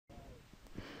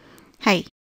Hi,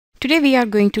 today we are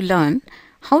going to learn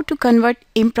how to convert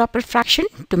improper fraction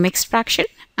to mixed fraction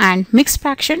and mixed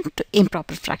fraction to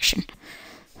improper fraction.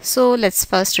 So let's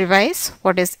first revise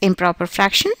what is improper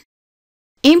fraction.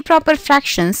 Improper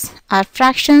fractions are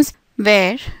fractions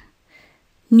where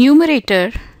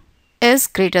numerator is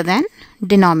greater than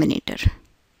denominator.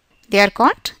 They are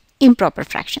called improper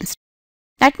fractions.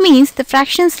 That means the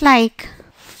fractions like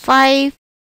 5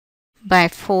 by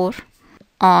 4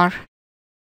 or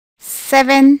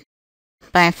 7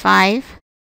 by 5,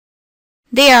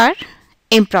 they are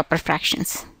improper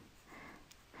fractions,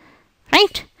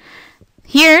 right?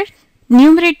 Here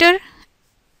numerator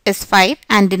is 5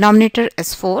 and denominator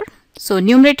is 4. So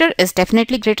numerator is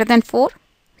definitely greater than 4.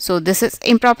 So this is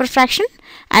improper fraction,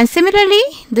 and similarly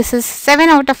this is 7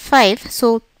 out of 5.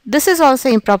 So this is also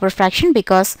improper fraction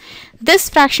because this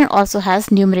fraction also has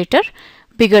numerator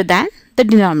bigger than the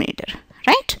denominator,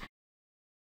 right?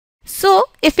 So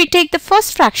if we take the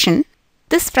first fraction,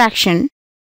 this fraction,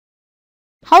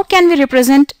 how can we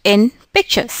represent in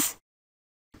pictures?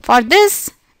 For this,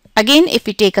 again, if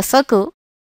we take a circle,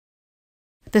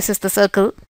 this is the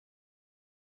circle,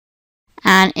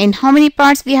 and in how many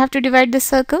parts we have to divide this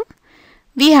circle?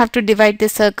 We have to divide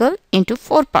this circle into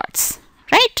 4 parts,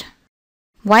 right?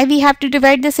 Why we have to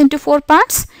divide this into 4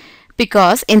 parts?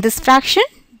 Because in this fraction,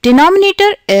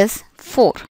 denominator is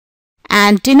 4.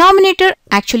 And denominator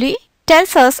actually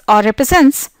tells us or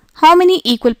represents how many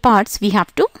equal parts we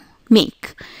have to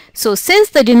make. So since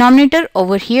the denominator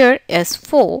over here is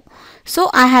 4, so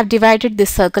I have divided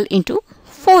this circle into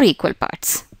 4 equal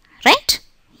parts, right?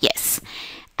 Yes.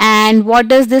 And what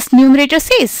does this numerator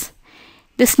says?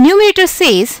 This numerator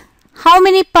says how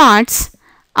many parts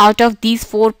out of these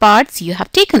 4 parts you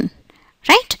have taken,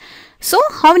 right? So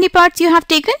how many parts you have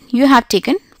taken? You have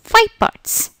taken 5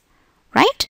 parts,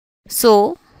 right?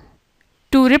 So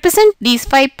to represent these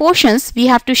 5 portions, we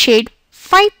have to shade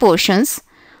 5 portions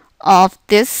of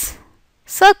this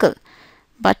circle.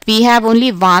 But we have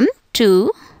only 1,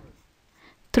 2,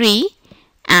 3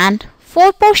 and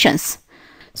 4 portions.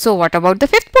 So what about the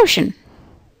 5th portion?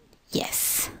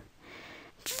 Yes.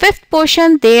 5th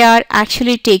portion they are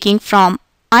actually taking from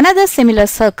another similar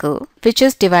circle which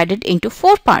is divided into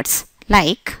 4 parts,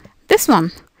 like this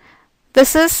one.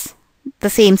 This is the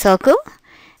same circle,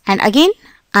 and again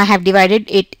I have divided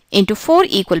it into 4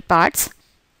 equal parts,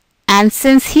 and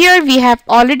since here we have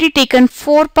already taken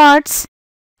 4 parts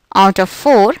out of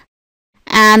 4,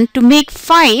 and to make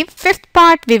 5th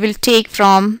part we will take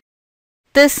from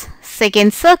this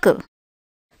second circle.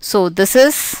 So this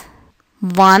is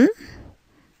 1,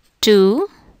 2,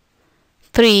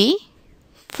 3,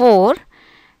 4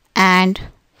 and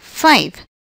 5.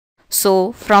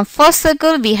 So from first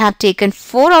circle we have taken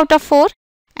 4 out of 4,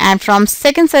 and from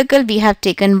second circle we have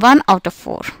taken 1 out of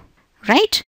 4,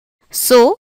 right?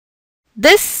 So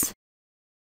this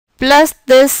plus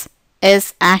this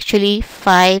is actually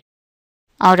 5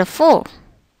 out of 4,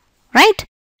 right?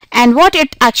 And what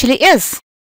it actually is,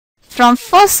 from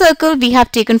first circle we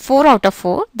have taken 4 out of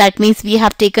 4. That means we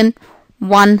have taken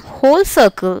one whole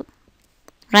circle,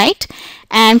 right?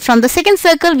 And from the second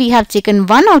circle we have taken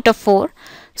 1 out of 4.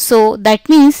 So that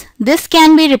means this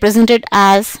can be represented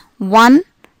as 1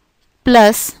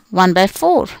 plus 1 by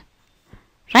 4,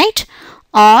 right?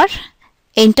 Or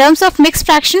in terms of mixed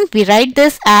fraction, we write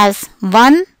this as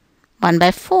 1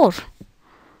 by 4,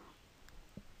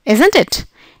 isn't it?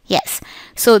 Yes.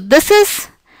 So this is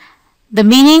the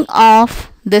meaning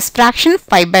of this fraction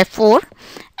 5 by 4,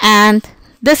 and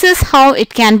this is how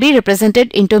it can be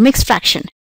represented into mixed fraction.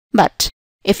 But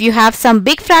if you have some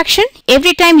big fraction,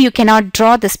 every time you cannot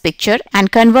draw this picture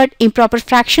and convert improper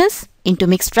fractions into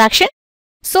mixed fraction.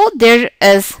 So there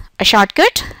is a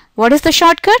shortcut. What is the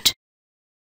shortcut?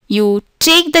 You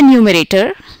take the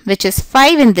numerator, which is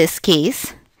 5 in this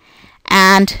case,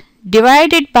 and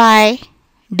divide it by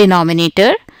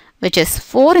denominator, which is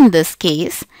 4 in this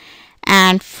case,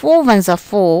 and 4 ones are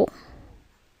 4,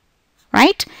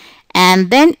 right? And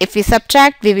then if we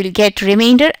subtract, we will get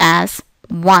remainder as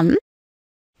 1.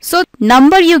 So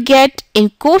number you get in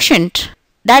quotient,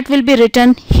 that will be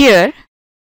written here,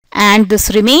 and this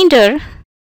remainder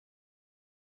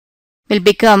will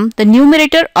become the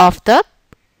numerator of the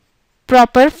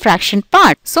proper fraction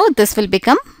part. So this will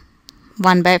become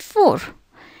 1 by 4,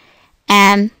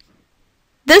 and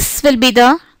this will be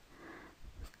the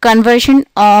conversion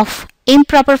of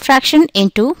improper fraction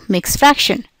into mixed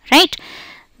fraction, right?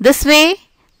 This way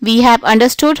we have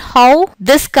understood how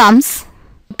this comes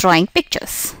drawing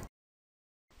pictures,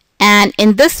 and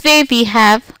in this way we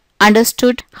have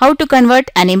understood how to convert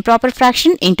an improper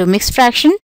fraction into mixed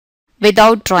fraction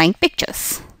without drawing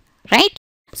pictures, right?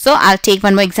 So I'll take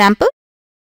one more example.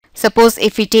 Suppose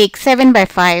if we take 7 by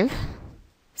 5,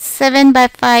 7 by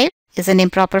 5 is an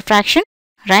improper fraction,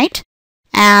 right?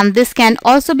 And this can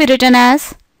also be written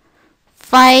as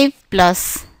 5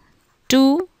 plus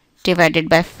 2 divided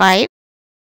by 5,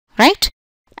 right?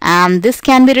 And this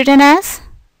can be written as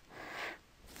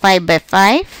 5 by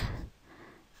 5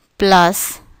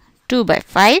 plus 2 by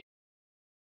 5.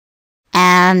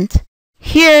 And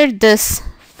here this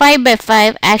 5 by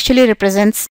 5 actually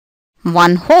represents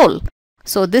one whole.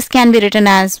 So this can be written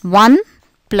as 1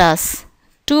 plus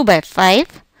 2 by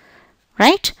 5,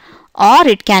 right? Or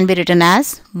it can be written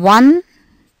as 1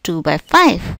 2 by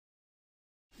 5.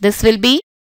 This will be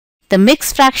the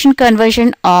mixed fraction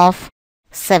conversion of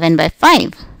 7 by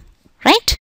 5,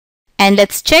 right? And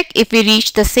let's check if we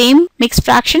reach the same mixed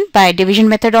fraction by division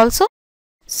method also.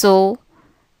 So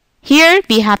here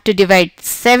we have to divide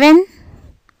 7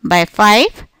 by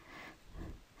 5.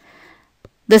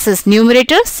 This is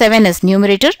numerator, 7 is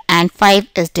numerator and 5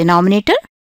 is denominator.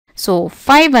 So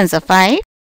 5 ones are 5.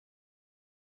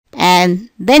 And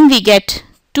then we get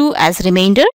 2 as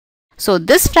remainder. So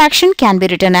this fraction can be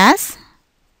written as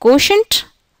quotient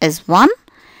is 1.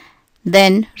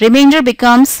 Then remainder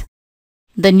becomes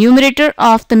the numerator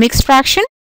of the mixed fraction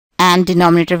and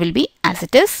denominator will be as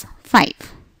it is 5.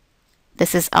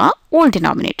 This is our old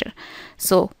denominator.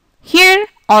 So here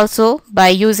also by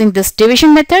using this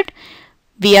division method,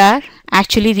 we are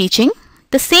actually reaching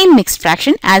the same mixed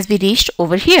fraction as we reached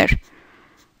over here,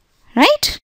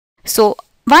 right? So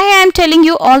why I am telling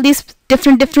you all these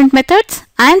different methods?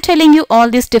 I am telling you all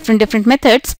these different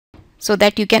methods so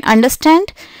that you can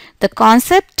understand the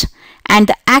concept and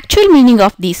the actual meaning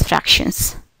of these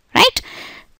fractions, right?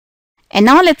 And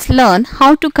now let's learn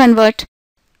how to convert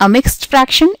a mixed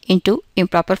fraction into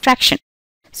improper fraction.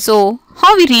 So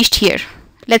how we reached here?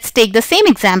 Let's take the same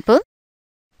example.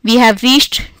 We have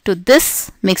reached to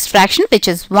this mixed fraction which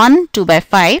is 1 2 by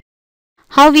 5.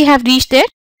 How we have reached there?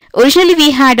 Originally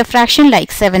we had a fraction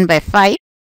like 7 by 5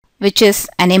 which is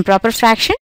an improper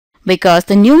fraction because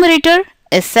the numerator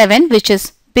is 7 which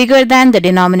is bigger than the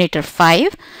denominator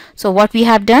 5. So what we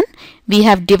have done? We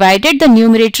have divided the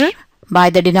numerator by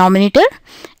the denominator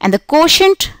and the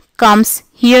quotient comes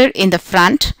here in the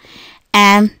front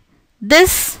and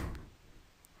this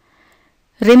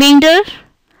remainder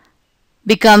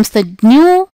becomes the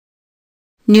new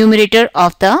numerator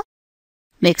of the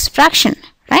mixed fraction,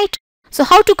 right? So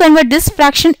how to convert this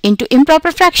fraction into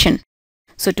improper fraction?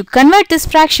 So to convert this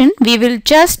fraction, we will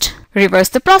just reverse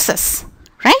the process,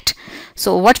 right?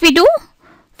 So what we do?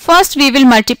 First we will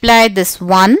multiply this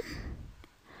 1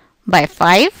 by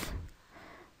 5.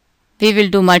 We will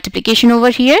do multiplication over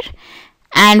here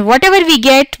and whatever we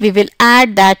get, we will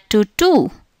add that to 2.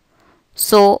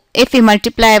 So if we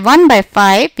multiply 1 by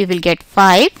 5, we will get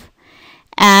 5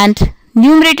 and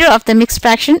numerator of the mixed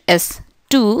fraction is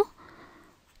 2.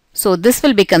 So this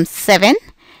will become 7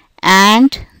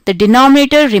 and the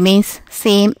denominator remains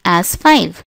same as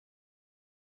 5,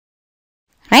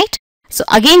 right? So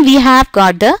again we have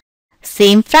got the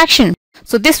same fraction.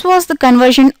 So this was the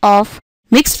conversion of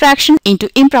mixed fraction into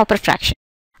improper fraction.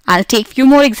 I'll take few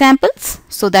more examples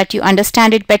so that you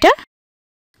understand it better.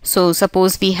 So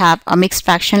suppose we have a mixed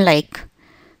fraction like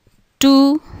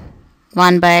 2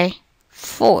 1 by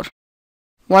 4.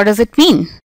 What does it mean?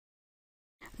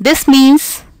 This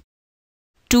means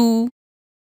two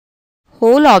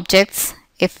whole objects.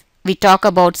 If we talk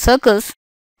about circles,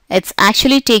 it's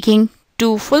actually taking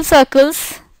two full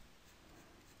circles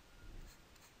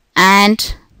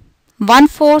and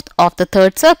 1/4 of the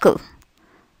third circle.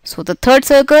 So the third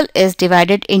circle is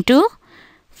divided into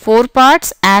 4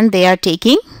 parts and they are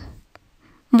taking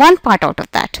one part out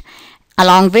of that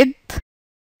along with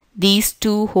these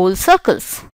two whole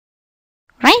circles,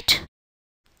 right?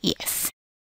 Yes.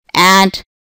 And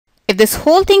if this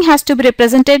whole thing has to be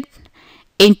represented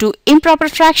into improper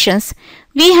fractions,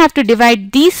 we have to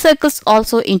divide these circles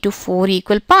also into 4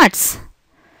 equal parts.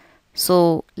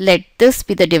 So let this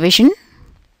be the division,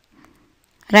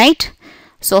 right?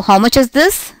 So how much is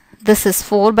this? This is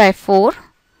 4 by 4.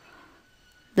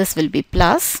 This will be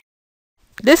plus.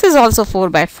 This is also 4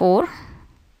 by 4.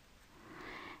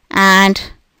 And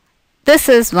this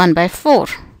is 1 by 4.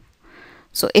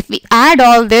 So if we add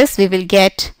all this, we will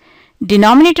get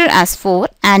denominator as 4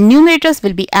 and numerators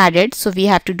will be added. So we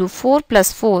have to do 4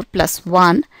 plus 4 plus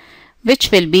 1,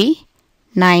 which will be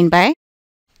 9 by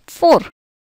 4.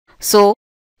 So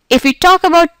if we talk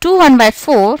about 2 1 by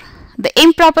 4, the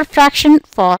improper fraction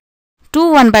for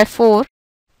 2 1 by 4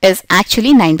 is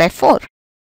actually 9 by 4,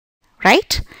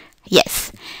 right?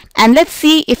 Yes. And let's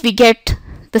see if we get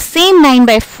the same 9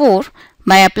 by 4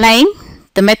 by applying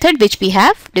the method which we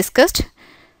have discussed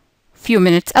few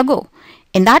minutes ago.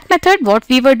 In that method, what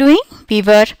we were doing, we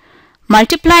were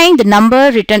multiplying the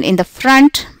number written in the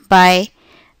front by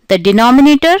the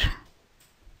denominator,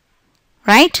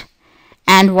 right?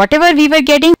 And whatever we were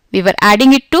getting, we were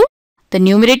adding it to the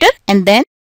numerator, and then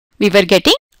we were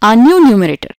getting a new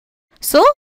numerator. So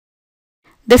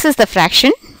this is the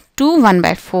fraction 2 1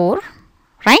 by 4,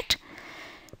 right?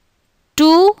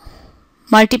 2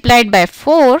 multiplied by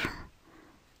 4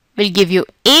 will give you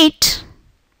 8,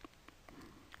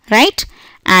 right?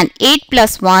 And 8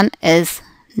 plus 1 is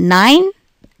 9,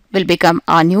 will become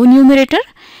our new numerator,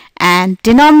 and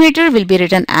denominator will be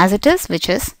written as it is, which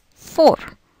is 4,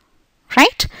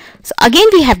 right? So again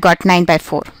we have got 9 by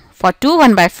 4. For 2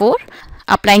 1 by 4,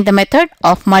 applying the method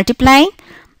of multiplying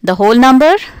the whole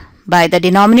number by the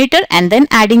denominator and then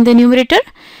adding the numerator,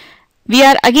 we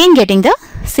are again getting the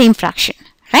same fraction,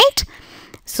 right?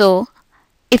 So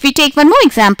if we take one more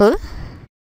example,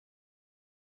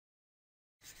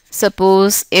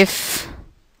 suppose if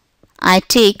I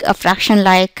take a fraction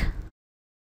like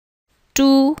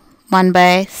 2 1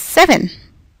 by 7.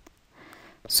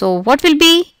 So what will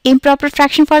be improper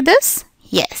fraction for this?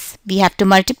 Yes, we have to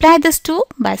multiply this 2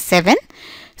 by 7.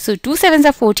 So 2 7s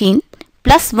are 14,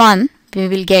 plus 1 we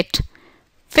will get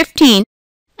 15,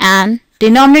 and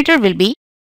denominator will be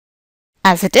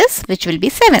as it is, which will be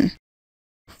 7.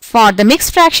 For the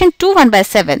mixed fraction 2 1 by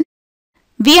 7,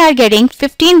 we are getting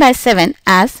 15 by 7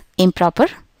 as improper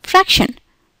fraction,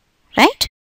 right?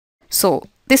 So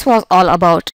this was all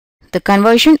about the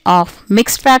conversion of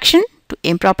mixed fraction to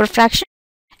improper fraction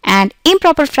and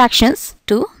improper fractions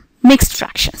to mixed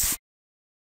fractions.